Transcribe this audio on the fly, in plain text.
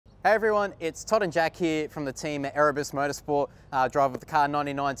Hey everyone, it's Todd and Jack here from the team at Erebus Motorsport, driver of the car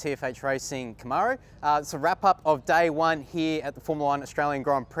 99 TFH Racing Camaro. It's a wrap up of day one here at the Formula 1 Australian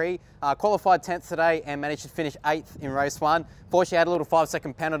Grand Prix. Qualified 10th today and managed to finish 8th in race one. Fortunately had a little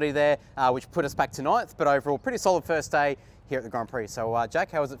 5-second penalty there, which put us back to 9th, but overall pretty solid first day here at the Grand Prix. So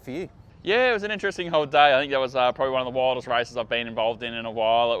Jack, how was it for you? Yeah, it was an interesting whole day. I think that was probably one of the wildest races I've been involved in a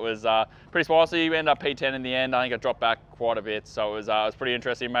while. It was pretty spicy. We ended up P10 in the end. I think I dropped back quite a bit, so it was pretty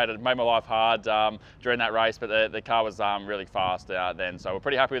interesting. Made my life hard during that race, but the car was really fast then. So we're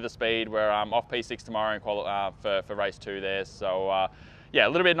pretty happy with the speed. We're off P6 tomorrow for race 2 there. So yeah, a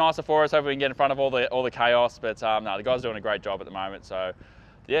little bit nicer for us. Hope we can get in front of all the chaos. But no, the guys are doing a great job at the moment. So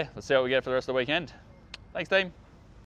yeah, let's see what we get for the rest of the weekend. Thanks, team.